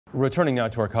Returning now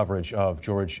to our coverage of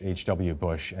George H.W.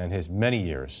 Bush and his many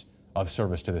years of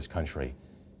service to this country.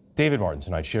 David Martin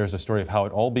tonight shares the story of how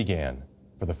it all began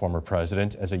for the former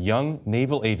president as a young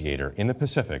naval aviator in the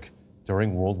Pacific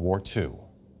during World War II.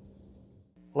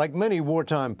 Like many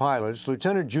wartime pilots,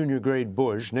 Lieutenant Junior Grade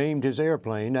Bush named his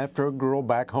airplane after a girl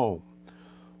back home.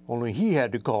 Only he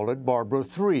had to call it Barbara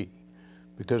 3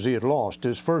 because he had lost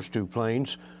his first two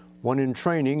planes, one in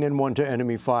training and one to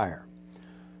enemy fire.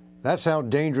 That's how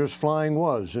dangerous flying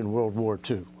was in World War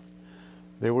II.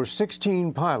 There were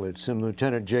 16 pilots in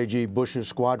Lieutenant J.G. Bush's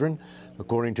squadron,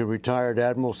 according to retired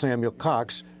Admiral Samuel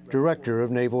Cox, director of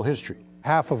naval history.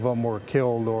 Half of them were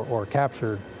killed or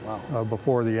captured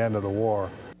before the end of the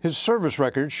war. His service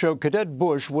records show Cadet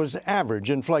Bush was average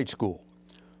in flight school.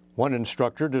 One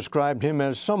instructor described him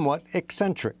as somewhat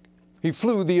eccentric. He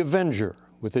flew the Avenger,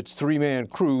 with its three-man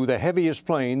crew, the heaviest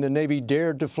plane the Navy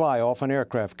dared to fly off an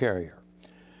aircraft carrier.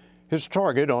 His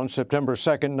target on September 2,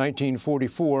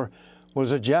 1944,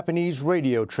 was a Japanese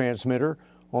radio transmitter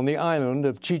on the island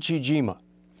of Chichijima.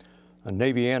 A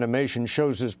Navy animation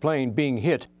shows his plane being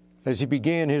hit as he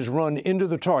began his run into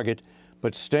the target,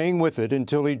 but staying with it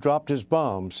until he dropped his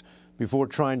bombs before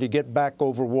trying to get back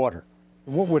over water.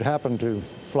 What would happen to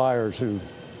flyers who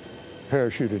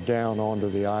parachuted down onto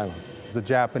the island? The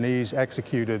Japanese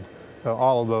executed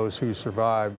all of those who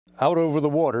survived. Out over the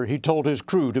water, he told his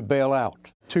crew to bail out.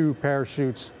 Two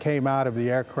parachutes came out of the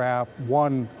aircraft.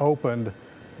 One opened,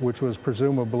 which was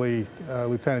presumably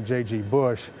Lieutenant J.G.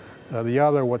 Bush. The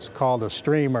other, what's called a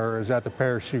streamer, is that the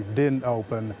parachute didn't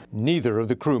open. Neither of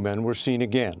the crewmen were seen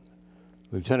again.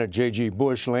 Lieutenant J.G.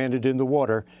 Bush landed in the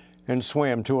water and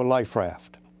swam to a life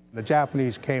raft. The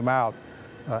Japanese came out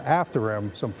after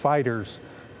him. Some fighters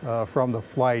from the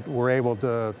flight were able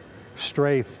to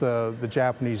strafe the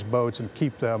Japanese boats and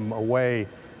keep them away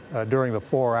during the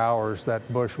 4 hours that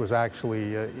Bush was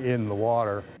actually in the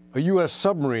water. A U.S.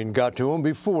 submarine got to him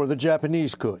before the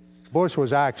Japanese could. Bush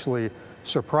was actually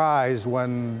surprised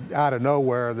when, out of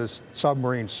nowhere, this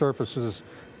submarine surfaces,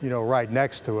 right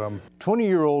next to him.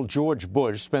 20-year-old George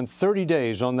Bush spent 30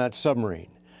 days on that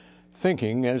submarine,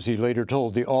 thinking, as he later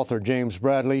told the author James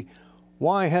Bradley,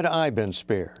 "Why had I been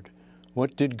spared?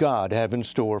 What did God have in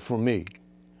store for me?"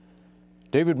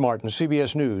 David Martin,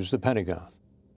 CBS News, The Pentagon.